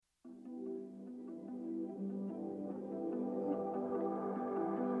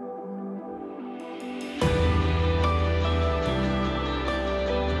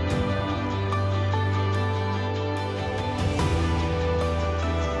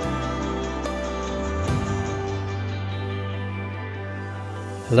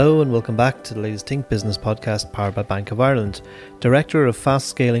Hello and welcome back to the latest Think Business podcast powered by Bank of Ireland. Director of fast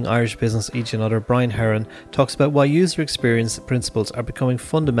scaling Irish business Each and Other, Brian Heron, talks about why user experience principles are becoming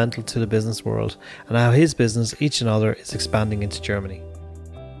fundamental to the business world and how his business Each and Other is expanding into Germany.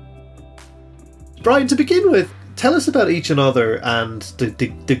 Brian, to begin with, tell us about Each and Other and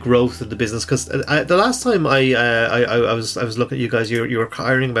the growth of the business, because the last time I was looking at you guys, you were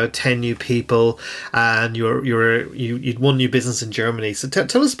hiring about 10 new people, and you'd won new business in Germany. So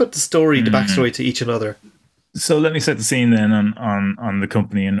tell us about the story, the backstory to Each and Other. So let me set the scene then on the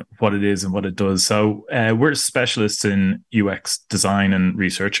company and what it is and what it does. So we're specialists in UX design and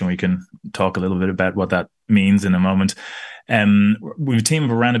research, and we can talk a little bit about what that means in a moment. We have a team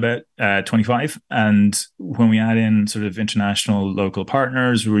of around about 25, and when we add in sort of international local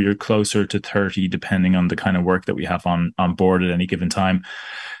partners, we're closer to 30, depending on the kind of work that we have on board at any given time.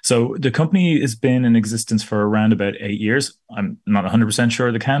 So the company has been in existence for around about 8 years. I'm not 100% sure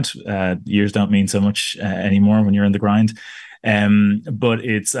of the count. Years don't mean so much anymore when you're in the grind. But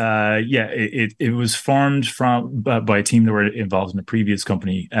it's it was formed by a team that were involved in a previous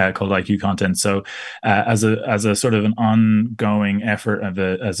company called IQ Content. So as a sort of an ongoing effort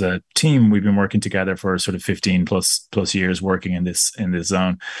as a team, we've been working together for sort of 15 plus years working in this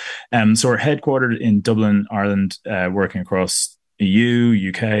zone. So we're headquartered in Dublin, Ireland, working across EU,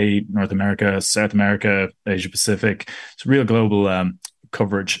 UK, North America, South America, Asia Pacific. It's real global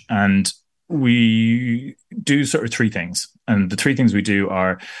coverage, and we do sort of three things. And the three things we do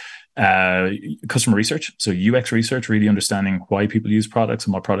are customer research, so UX research, really understanding why people use products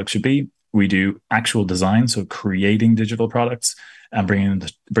and what products should be. We do actual design, so creating digital products and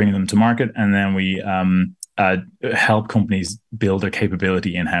bringing them to market. And then we help companies build their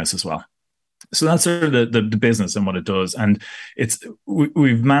capability in-house as well. So that's sort of the business and what it does. And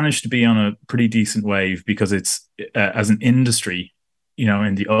we've managed to be on a pretty decent wave because it's as an industry. You know,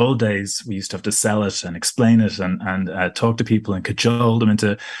 in the old days, we used to have to sell it and explain it and talk to people and cajole them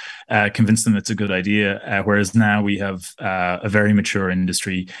into convince them it's a good idea. Whereas now we have a very mature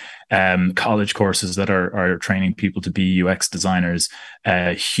industry, college courses that are training people to be UX designers,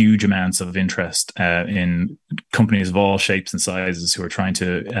 huge amounts of interest in companies of all shapes and sizes who are trying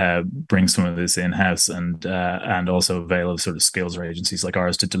to bring some of this in-house and also avail of sort of skills or agencies like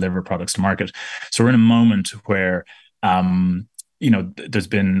ours to deliver products to market. So we're in a moment where there's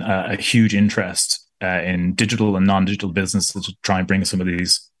been a huge interest in digital and non-digital businesses to try and bring some of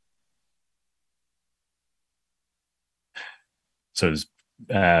these. So there's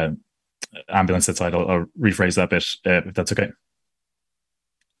ambulance outside. I'll rephrase that bit if that's okay.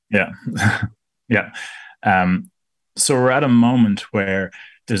 Yeah. Yeah. So we're at a moment where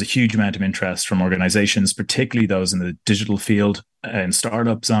there's a huge amount of interest from organizations, particularly those in the digital field, in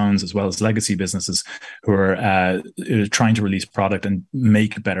startup zones, as well as legacy businesses who are trying to release product and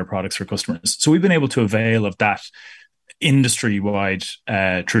make better products for customers. So we've been able to avail of that industry-wide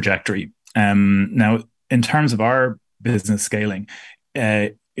trajectory. Now, in terms of our business scaling,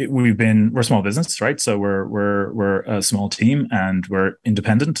 we're a small business, right? So we're a small team and we're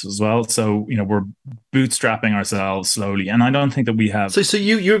independent as well. So we're bootstrapping ourselves slowly, and I don't think that we have. So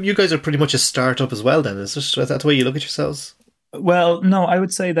you guys are pretty much a startup as well, then? Is that the way you look at yourselves? Well, no, I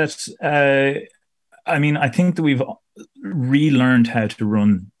would say that. I think that we've relearned how to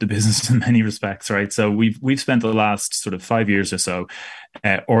run the business in many respects, right? So we've spent the last sort of 5 years or so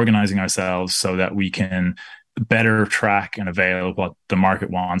organizing ourselves so that we can better track and avail what the market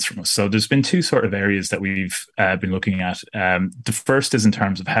wants from us. So there's been two sort of areas that we've been looking at. The first is in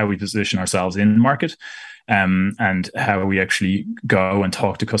terms of how we position ourselves in market, and how we actually go and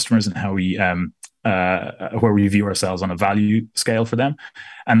talk to customers, and how we where we view ourselves on a value scale for them.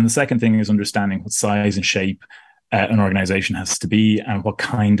 And the second thing is understanding what size and shape an organization has to be, and what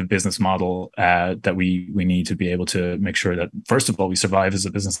kind of business model that we need to be able to make sure that, first of all, we survive as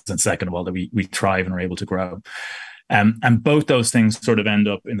a business, and second of all, that we thrive and are able to grow. And both those things sort of end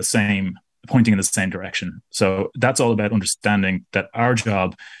up pointing in the same direction. So that's all about understanding that our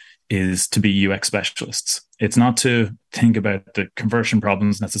job is to be UX specialists. It's not to think about the conversion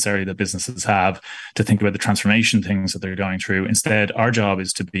problems necessarily that businesses have, to think about the transformation things that they're going through. Instead, our job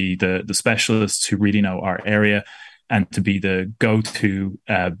is to be the specialists who really know our area, and to be the go-to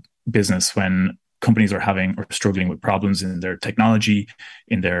business when companies are having or struggling with problems in their technology,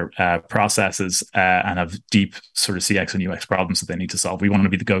 in their processes, and have deep sort of CX and UX problems that they need to solve. We want to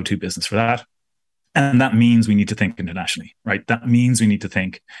be the go-to business for that. And that means we need to think internationally, right? That means we need to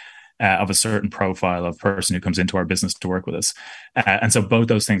think of a certain profile of person who comes into our business to work with us. And so both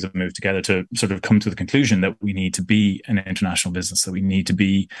those things have moved together to sort of come to the conclusion that we need to be an international business, that we need to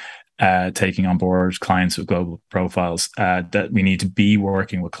be taking on board clients with global profiles, that we need to be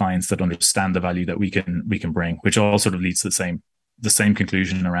working with clients that understand the value that we can bring, which all sort of leads to the same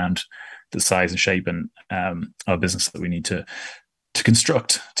conclusion around the size and shape and of business that we need to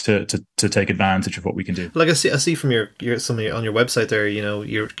construct to take advantage of what we can do. Like I see from your on your website there,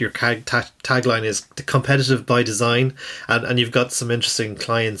 your tagline is competitive by design, and you've got some interesting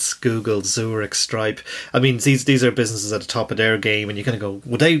clients: Google, Zurich, Stripe. I mean, these are businesses at the top of their game, and you kind of go,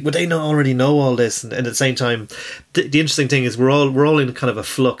 would they not already know all this? And at the same time, the interesting thing is we're all in kind of a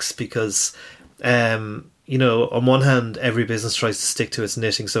flux because. On one hand, every business tries to stick to its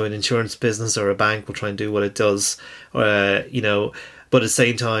knitting. So an insurance business or a bank will try and do what it does, but at the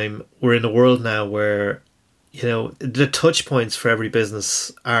same time, we're in a world now where, the touch points for every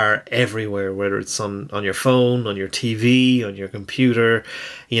business are everywhere, whether it's on your phone, on your TV, on your computer,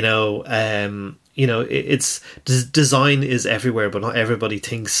 it's design is everywhere, but not everybody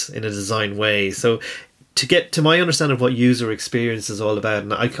thinks in a design way. So to get to my understanding of what user experience is all about,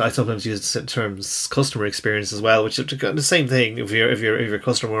 and I sometimes use the terms customer experience as well, which is the same thing if you're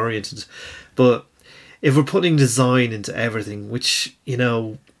customer oriented. But if we're putting design into everything, which you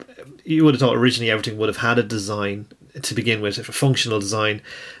would have thought originally everything would have had a design to begin with, a functional design,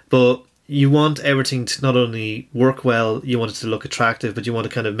 but you want everything to not only work well, you want it to look attractive, but you want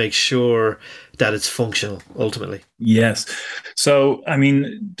to kind of make sure that it's functional ultimately. Yes. So I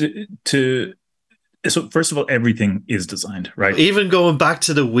mean, so first of all, everything is designed, right? Even going back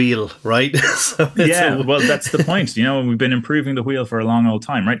to the wheel, right? Well, that's the point. We've been improving the wheel for a long old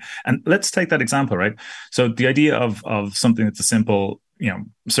time, right? And let's take that example, right? So the idea of something that's a simple,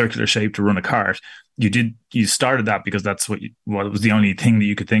 circular shape to run a cart, you started that because that's what was the only thing that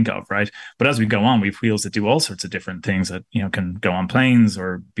you could think of, right? But as we go on, we have wheels that do all sorts of different things that can go on planes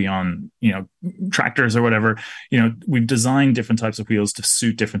or be on tractors or whatever. We've designed different types of wheels to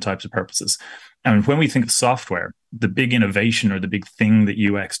suit different types of purposes. And when we think of software, the big innovation or the big thing that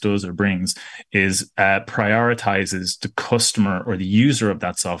UX does or brings is prioritizes the customer or the user of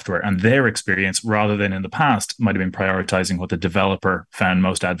that software and their experience, rather than in the past might have been prioritizing what the developer found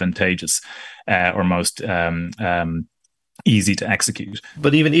most advantageous or most easy to execute.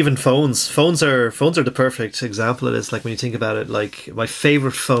 But even phones are the perfect example of this. Like when you think about it, like my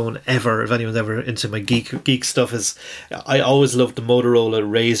favorite phone ever, if anyone's ever into my geek stuff, is I always loved the Motorola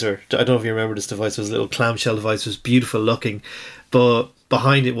Razr. I don't know if you remember this device. It was a little clamshell device. It was beautiful looking, but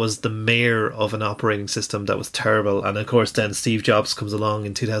behind it was the mare of an operating system that was terrible. And of course then Steve Jobs comes along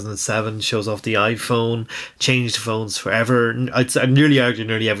in 2007, shows off the iPhone, changed phones forever. I'd nearly argue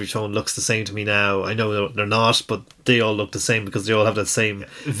nearly every phone looks the same to me now. I know they're not, but they all look the same because they all have that same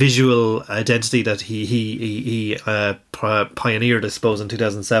visual identity that he pioneered, I suppose, in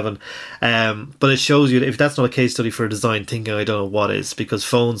 2007. But it shows you, if that's not a case study for design thinking, I don't know what is, because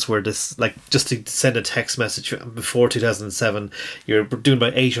phones were this, like, just to send a text message before 2007, you're doing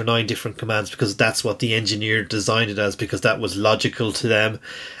about 8 or 9 different commands because that's what the engineer designed it as, because that was logical to them.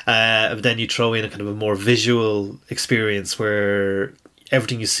 Then you throw in a kind of a more visual experience where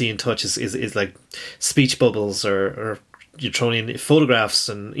everything you see and touch is like speech bubbles, or you're throwing in photographs,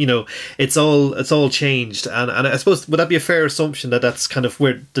 and it's all changed. And I suppose, would that be a fair assumption that that's kind of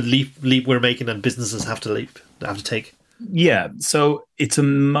where the leap we're making and businesses have to take? Yeah. So it's a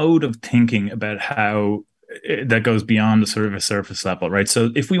mode of thinking about how that goes beyond the sort of a surface level, right? So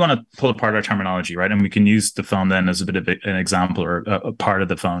if we want to pull apart our terminology, right, and we can use the phone then as a bit of an example, or a part of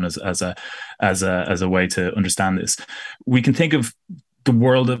the phone as a way to understand this, we can think of the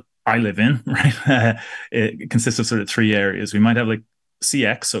world that I live in, right? It consists of sort of 3 areas. We might have like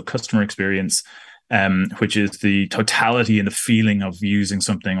CX, so customer experience, which is the totality and the feeling of using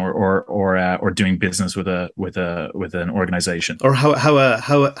something or doing business with an organization, or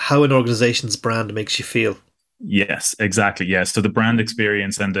how an organization's brand makes you feel. Yes, exactly. Yes, so the brand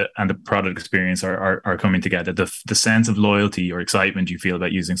experience and the product experience are coming together. The sense of loyalty or excitement you feel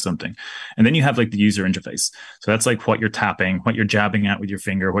about using something, and then you have like the user interface. So that's like what you're tapping, what you're jabbing at with your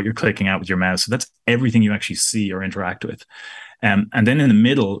finger, what you're clicking at with your mouse. So that's everything you actually see or interact with. And then in the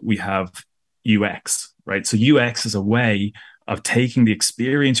middle we have UX, right? So UX is a way of taking the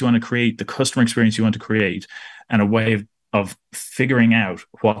experience you want to create, the customer experience you want to create, and a way of figuring out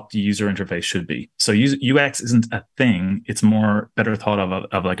what the user interface should be. So UX isn't a thing; it's more better thought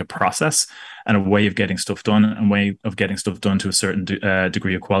of like a process and a way of getting stuff done, and a way of getting stuff done to a certain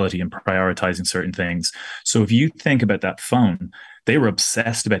degree of quality and prioritizing certain things. So if you think about that phone, they were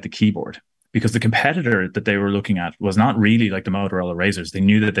obsessed about the keyboard. because the competitor that they were looking at was not really like the Motorola Razors. They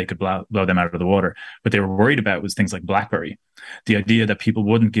knew that they could blow them out of the water. What they were worried about was things like BlackBerry. The idea that people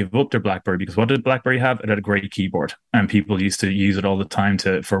wouldn't give up their BlackBerry, because what did BlackBerry have? It had a great keyboard, and people used to use it all the time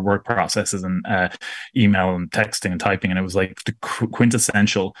for work processes and email and texting and typing. And it was like the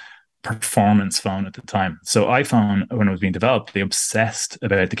quintessential performance phone at the time. So iPhone, when it was being developed, they obsessed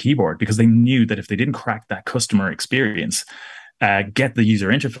about the keyboard because they knew that if they didn't crack that customer experience, get the user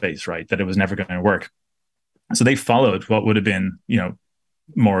interface right, that it was never going to work. So they followed what would have been,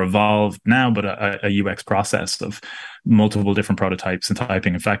 more evolved now, but a UX process of multiple different prototypes and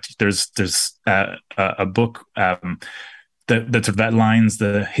typing. In fact, there's a book that outlines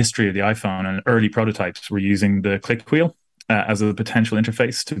the history of the iPhone, and early prototypes were using the click wheel as a potential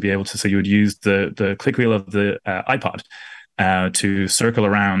interface to be able to. So you would use the click wheel of the iPod to circle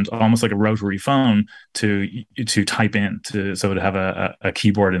around almost like a rotary phone to type in, so to have a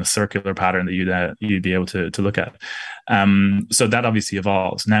keyboard in a circular pattern that you'd be able to look at. So that obviously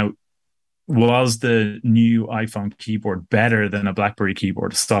evolves. Now, was the new iPhone keyboard better than a BlackBerry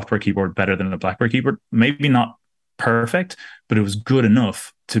keyboard, a software keyboard better than a BlackBerry keyboard? Maybe not perfect, but it was good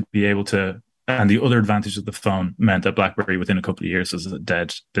enough to be able to. And the other advantage of the phone meant that BlackBerry, within a couple of years, was a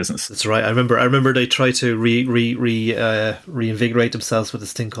dead business. That's right. I remember they tried to reinvigorate themselves with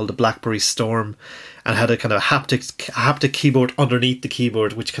this thing called the BlackBerry Storm, and had a kind of haptic keyboard underneath the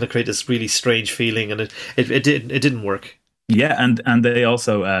keyboard, which kind of created this really strange feeling, and it didn't work. Yeah, and they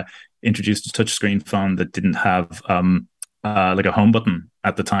also introduced a touchscreen phone that didn't have like a home button.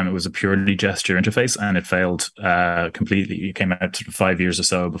 At the time, it was a purely gesture interface, and it failed completely. It came out 5 years or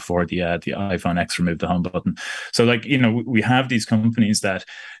so before the iPhone X removed the home button. So, we have these companies that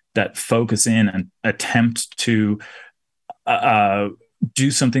focus in and attempt to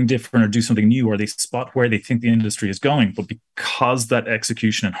do something different or do something new, or they spot where they think the industry is going. But because that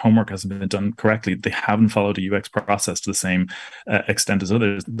execution and homework hasn't been done correctly, they haven't followed a UX process to the same extent as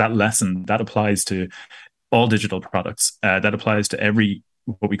others. That lesson, that applies to all digital products. That applies to every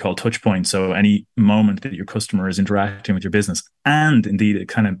what we call touch point. So any moment that your customer is interacting with your business, and indeed it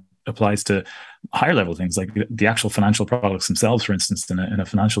kind of applies to higher level things like the actual financial products themselves, for instance, in a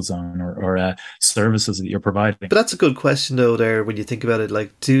financial zone, or services that you're providing. But that's a good question, though, there, when you think about it.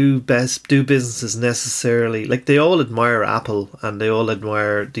 Like, do businesses necessarily, like, they all admire Apple and they all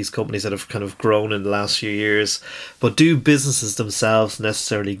admire these companies that have kind of grown in the last few years, but do businesses themselves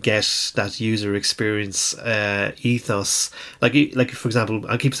necessarily get that user experience ethos? Like for example,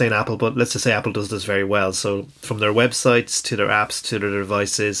 I keep saying Apple, but let's just say Apple does this very well. So from their websites to their apps to their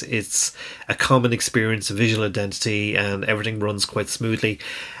devices, it's a common experience, a visual identity, and everything runs quite smoothly.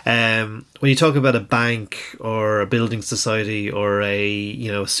 When you talk about a bank or a building society or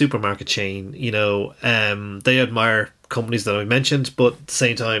a supermarket chain, they admire companies that I mentioned, but at the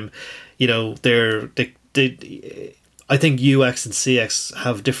same time, I think UX and CX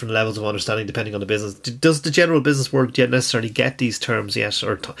have different levels of understanding depending on the business. Does the general business world yet necessarily get these terms yet?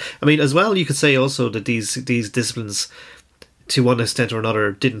 As well, you could say also that these disciplines, to one extent or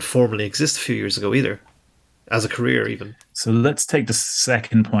another, didn't formally exist a few years ago either, as a career even. So let's take the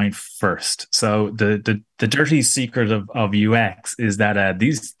second point first. So the dirty secret of UX is that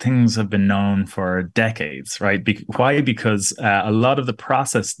these things have been known for decades, right? Why? Because a lot of the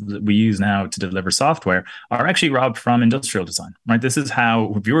process that we use now to deliver software are actually robbed from industrial design, right? This is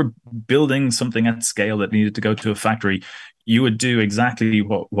how, if you were building something at scale that needed to go to a factory, you would do exactly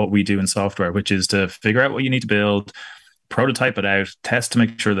what we do in software, which is to figure out what you need to build, prototype it out, test to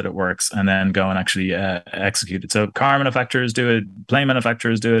make sure that it works, and then go and actually execute it. So car manufacturers do it, plane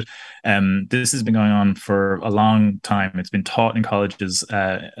manufacturers do it. This has been going on for a long time. It's been taught in colleges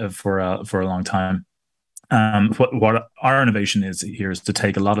for a long time. What our innovation is here is to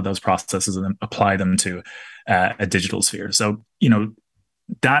take a lot of those processes and then apply them to a digital sphere. So,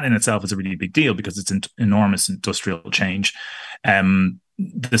 that in itself is a really big deal because it's an enormous industrial change.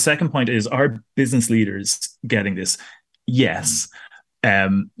 The second point is, are business leaders getting this? Yes.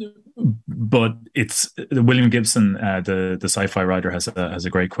 But it's William Gibson, the sci-fi writer, has a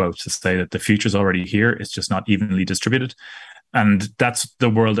great quote to say that the future's already here. It's just not evenly distributed. And that's the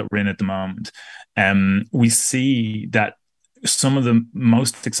world that we're in at the moment. We see that some of the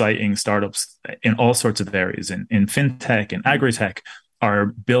most exciting startups in all sorts of areas, in fintech and agri-tech, are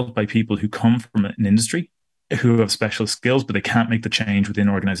built by people who come from an industry, who have special skills, but they can't make the change within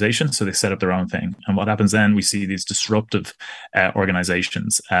organizations, so they set up their own thing. And what happens then, we see these disruptive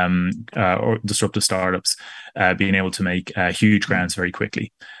organizations or disruptive startups being able to make huge grounds very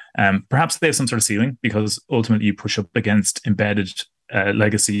quickly. Perhaps they have some sort of ceiling, because ultimately you push up against embedded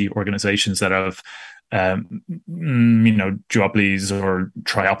legacy organizations that have duopolies or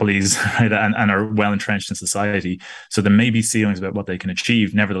triopolies, right, and are well entrenched in society. So there may be ceilings about what they can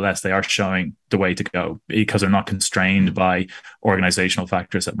achieve. Nevertheless, they are showing the way to go because they're not constrained by organizational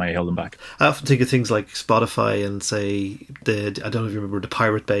factors that may hold them back. I often think of things like Spotify and say I don't know if you remember the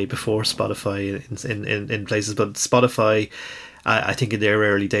Pirate Bay before Spotify in places, but Spotify, I think in their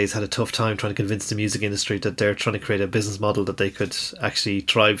early days had a tough time trying to convince the music industry that they're trying to create a business model that they could actually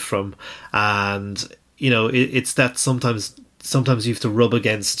thrive from. And it's that sometimes you have to rub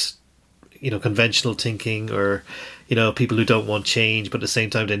against conventional thinking, or people who don't want change, but at the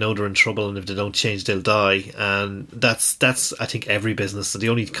same time they know they're in trouble, and if they don't change they'll die. And that's I think every business. The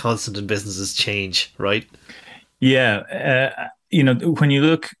only constant in business is change, right? Yeah. When you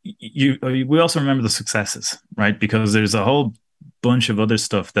look, we also remember the successes, right? Because there's a whole bunch of other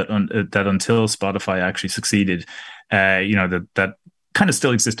stuff that until Spotify actually succeeded, that kind of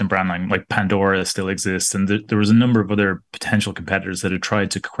still exist in Brandline, like Pandora still exists, and there was a number of other potential competitors that had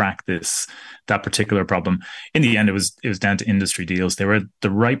tried to crack that particular problem. In the end, it was down to industry deals. They were at the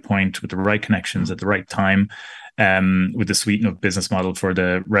right point with the right connections at the right time, with the sweet enough business model for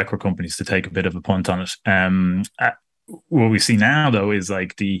the record companies to take a bit of a punt on it. What we see now, though, is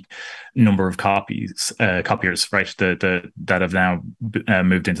like the number of copiers, right, that have now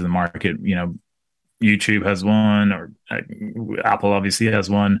moved into the market. YouTube has one, or Apple obviously has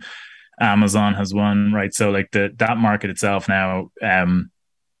one, Amazon has one, right? So like that market itself now, so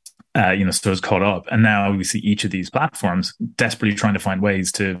it's caught up, and now we see each of these platforms desperately trying to find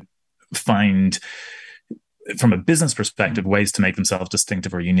ways to find, from a business perspective, ways to make themselves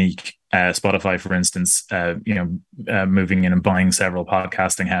distinctive or unique. Spotify, for instance, moving in and buying several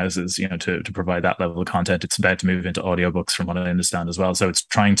podcasting houses, to provide that level of content. It's about to move into audiobooks, from what I understand as well. So it's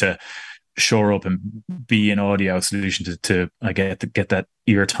trying to shore up and be an audio solution to get that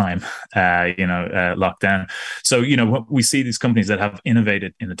ear time, locked down. So, we see these companies that have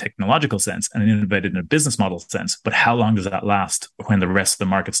innovated in a technological sense and innovated in a business model sense, but how long does that last when the rest of the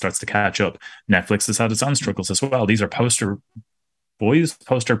market starts to catch up? Netflix has had its own struggles as well. These are poster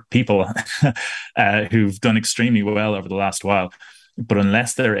people who've done extremely well over the last while, but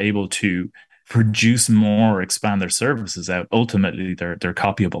unless they're able to produce more or expand their services out, ultimately they're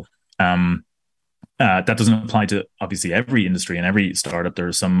copyable. That doesn't apply to obviously every industry and every startup. There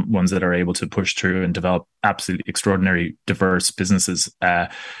are some ones that are able to push through and develop absolutely extraordinary, diverse businesses and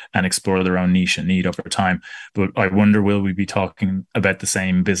explore their own niche and need over time. But I wonder, will we be talking about the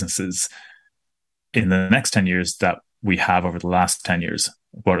same businesses in the next 10 years that we have over the last 10 years?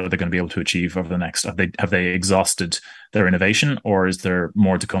 What are they going to be able to achieve over the next? Have they exhausted their innovation, or is there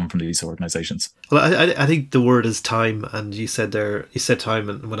more to come from these organizations? Well, I think the word is time, and you said time,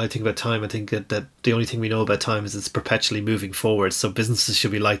 and when I think about time, I think that the only thing we know about time is it's perpetually moving forward. So businesses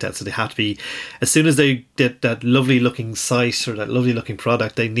should be like that. So they have to be, as soon as they get that lovely looking site or that lovely looking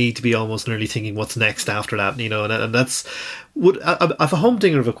product, they need to be almost nearly thinking what's next after that. And that's I have a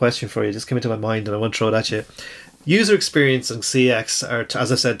humdinger of a question for you. It just came into my mind, and I want to throw it at you. User experience and CX are,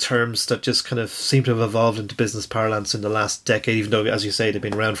 as I said, terms that just kind of seem to have evolved into business parlance in the last decade, even though, as you say, they've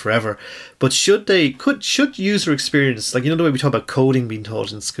been around forever. But should user experience, like, the way we talk about coding being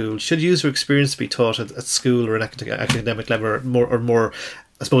taught in school, should user experience be taught at school or an academic level, or more,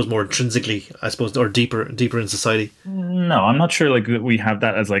 I suppose, more intrinsically, or deeper in society? No, I'm not sure like we have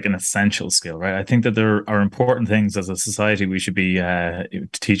that as like an essential skill, right? I think that there are important things as a society we should be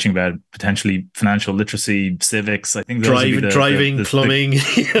teaching about, potentially financial literacy, civics. I think driving, plumbing,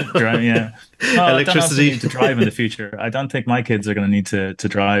 yeah. Well, electricity. I don't need to drive in the future. I don't think my kids are going to need to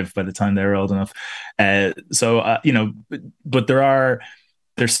drive by the time they're old enough. But there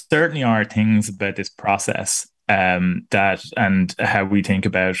certainly are things about this process that, and how we think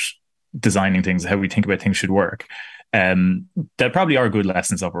about designing things, how we think about things should work, that probably are good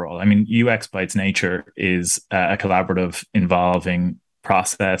lessons overall. I mean, UX by its nature is a collaborative, involving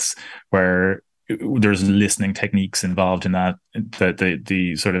process where there's listening techniques involved in that.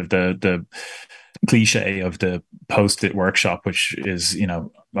 The sort of the cliche of the post-it workshop, which is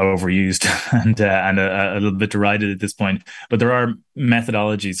overused and a little bit derided at this point, but there are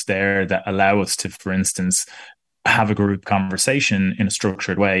methodologies there that allow us to, for instance, have a group conversation in a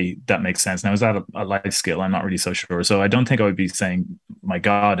structured way that makes sense. Now, is that a life skill? I'm not really so sure. So I don't think I would be saying, my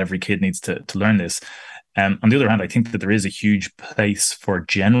God, every kid needs to learn this. On the other hand, I think that there is a huge place for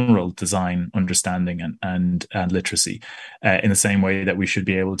general design understanding and literacy, in the same way that we should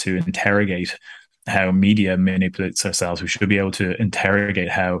be able to interrogate how media manipulates ourselves. We should be able to interrogate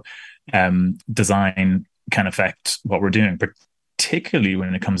how design can affect what we're doing, particularly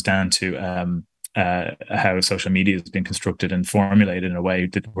when it comes down to how social media has been constructed and formulated in a way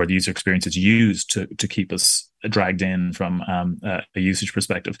where the user experience is used to keep us dragged in from a usage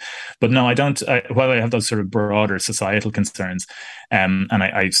perspective. But no, I don't. While I have those sort of broader societal concerns, and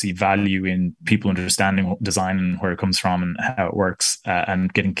I see value in people understanding design and where it comes from and how it works,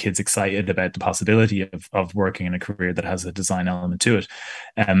 and getting kids excited about the possibility of working in a career that has a design element to it.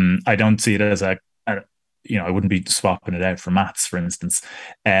 I don't see it as I wouldn't be swapping it out for maths, for instance,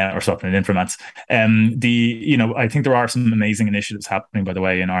 or swapping it in for maths. I think there are some amazing initiatives happening, by the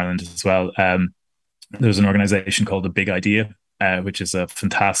way, in Ireland as well. There's an organization called The Big Idea, which is a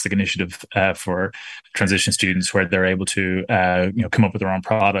fantastic initiative for transition students, where they're able to come up with their own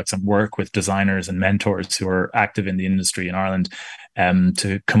products and work with designers and mentors who are active in the industry in Ireland,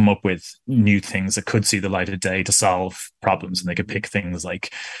 to come up with new things that could see the light of day to solve problems. And they could pick things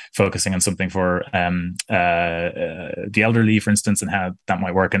like focusing on something for the elderly, for instance, and how that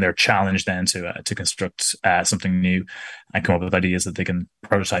might work. And they're challenged then to construct something new and come up with ideas that they can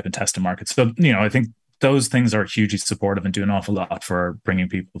prototype and test in markets. So, I think those things are hugely supportive and do an awful lot for bringing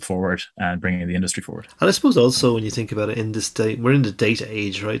people forward and bringing the industry forward. And I suppose also when you think about it, in this day, we're in the data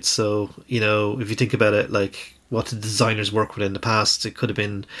age, right? So, if you think about it, like what did designers work with in the past? It could have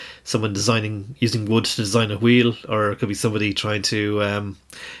been someone using wood to design a wheel, or it could be somebody trying to,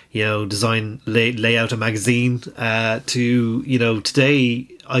 lay out a magazine. Today,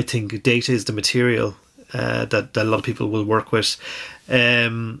 I think data is the material that a lot of people will work with.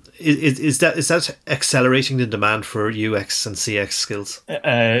 Is that accelerating the demand for UX and CX skills?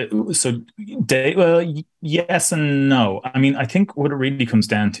 Yes and no. I mean, I think what it really comes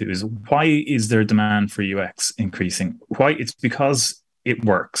down to is, why is there demand for UX increasing? Why? It's because it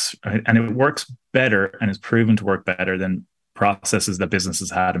works, right? And it works better and is proven to work better than processes that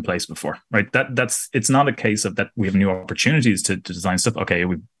businesses had in place before, right? It's not a case of that we have new opportunities to design stuff. Okay,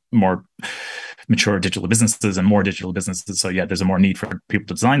 we've more mature digital businesses and more digital businesses, so yeah, there's a more need for people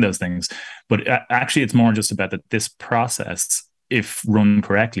to design those things. But actually, it's more just about that this process, if run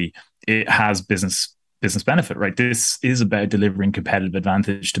correctly, it has business benefit, right? This is about delivering competitive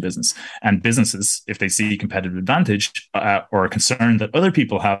advantage to business, and businesses, if they see competitive advantage or are concerned that other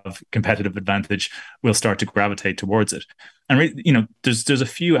people have competitive advantage, will start to gravitate towards it. And there's a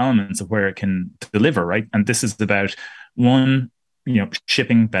few elements of where it can deliver, right? And this is about, one,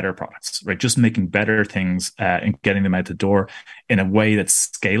 shipping better products, right? Just making better things and getting them out the door in a way that's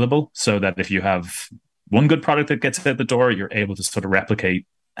scalable, so that if you have one good product that gets out the door, you're able to sort of replicate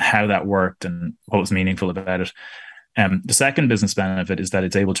how that worked and what was meaningful about it. The second business benefit is that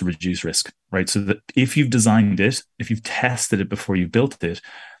it's able to reduce risk, right? So that if you've designed it, if you've tested it before you built it,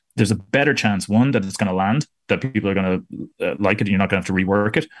 there's a better chance, one, that it's going to land, that people are going to like it, and you're not going to have to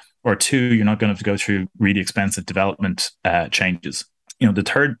rework it, or two, you're not going to have to go through really expensive development changes.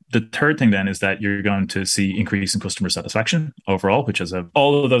 The third thing then is that you're going to see increase in customer satisfaction overall, which is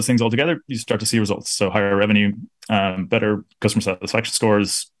all of those things all together, you start to see results. So higher revenue, better customer satisfaction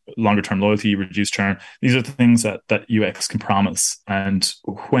scores, longer term loyalty, reduced churn. These are the things that UX can promise, and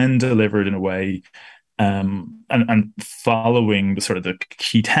when delivered in a way, and following the sort of the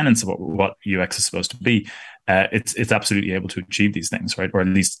key tenets of what UX is supposed to be, it's absolutely able to achieve these things, right? Or at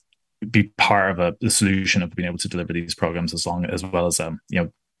least be part of the solution of being able to deliver these programs, as well as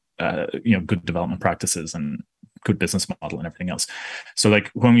good development practices and good business model and everything else. So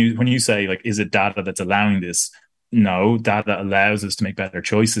like when you say, like, is it data that's allowing this? No, data allows us to make better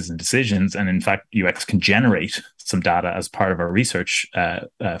choices and decisions, and in fact, UX can generate some data as part of our research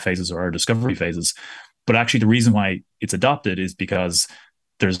phases or our discovery phases. But actually, the reason why it's adopted is because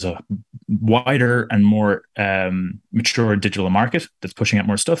there's a wider and more mature digital market that's pushing out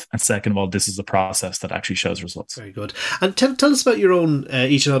more stuff. And second of all, this is a process that actually shows results. Very good. And tell us about your own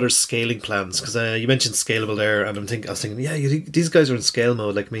each and other's scaling plans, because you mentioned scalable there, and I was thinking, yeah, these guys are in scale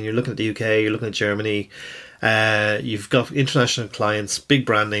mode. Like, I mean, you're looking at the UK, you're looking at Germany. You've got international clients, big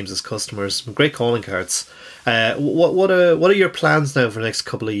brand names as customers, great calling cards. What are your plans now for the next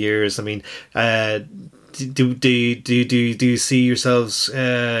couple of years? I mean, do you see yourselves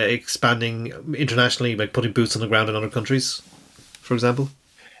expanding internationally, like putting boots on the ground in other countries, for example?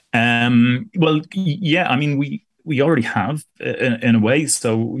 Well, yeah. I mean, we already have in a way.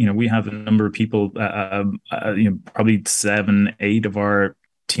 So we have a number of people. Probably 7-8 of our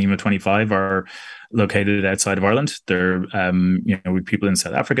team of 25 are located outside of Ireland. They're with people in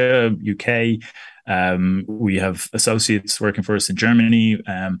South Africa, UK. We have associates working for us in Germany.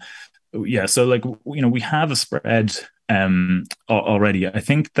 So like we have a spread already. I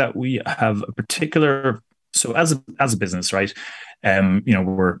think that we have a particular, so as a business, right?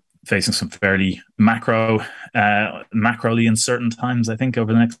 We're facing some fairly macroly uncertain times, I think,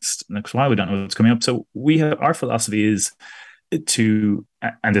 over the next while. We don't know what's coming up. So our philosophy is to,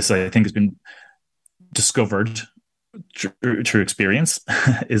 and this I think has been discovered through experience,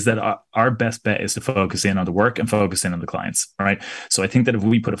 is that our best bet is to focus in on the work and focus in on the clients. Right. So I think that if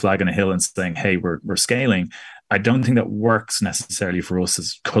we put a flag on a hill and saying, hey, we're scaling, I don't think that works necessarily for us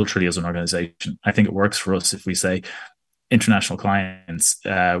as culturally as an organization. I think it works for us if we say, international clients,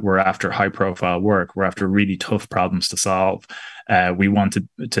 we're after high profile work, we're after really tough problems to solve. We want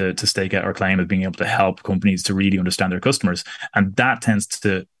to stake out our claim of being able to help companies to really understand their customers, and that tends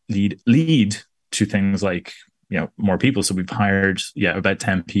to lead to things like, more people. So we've hired about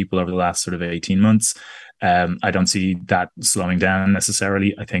 10 people over the last sort of 18 months. I don't see that slowing down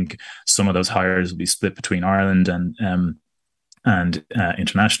necessarily. I think some of those hires will be split between Ireland and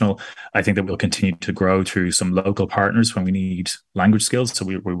international. I think that we'll continue to grow through some local partners when we need language skills. So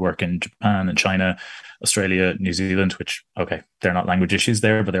we work in Japan and China, Australia, New Zealand, which, okay, they're not language issues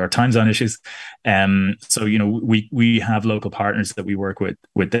there, but there are time zone issues. So, we have local partners that we work with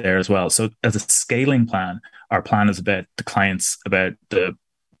there as well. So as a scaling plan, our plan is about the clients, about the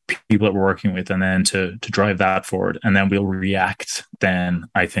people that we're working with, and then to drive that forward. And then we'll react then,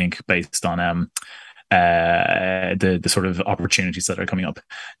 I think, based on the sort of opportunities that are coming up.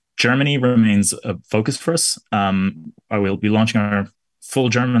 Germany remains a focus for us. I will be launching our full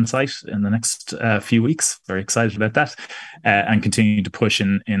German site in the next few weeks. Very excited about that, and continuing to push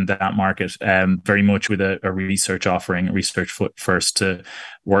in that market, very much with a research offering, research first, to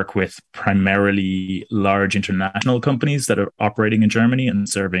work with primarily large international companies that are operating in Germany and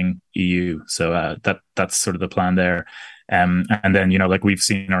serving EU. So that's sort of the plan there. And then, like we've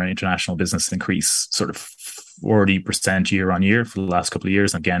seen our international business increase sort of 40% year on year for the last couple of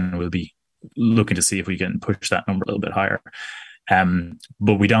years. Again, we'll be looking to see if we can push that number a little bit higher.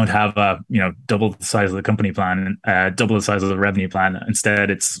 But we don't have double the size of the company plan, double the size of the revenue plan.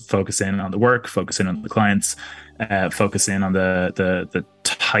 Instead, it's focusing on the work, focusing on the clients, focusing on the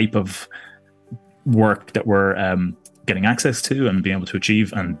type of work that we're getting access to and being able to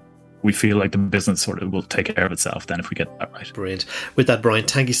achieve. And we feel like the business sort of will take care of itself then if we get that right. Brilliant. With that, Brian,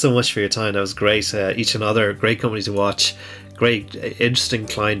 thank you so much for your time. That was great. Each Another, great company to watch, great, interesting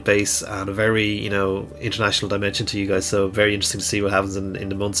client base, and a very, international dimension to you guys. So very interesting to see what happens in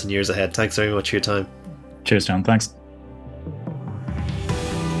the months and years ahead. Thanks very much for your time. Cheers, John. Thanks.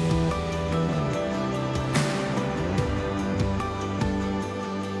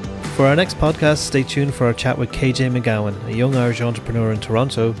 For our next podcast, stay tuned for our chat with KJ McGowan, a young Irish entrepreneur in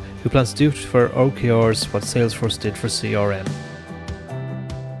Toronto who plans to do for OKRs what Salesforce did for CRM.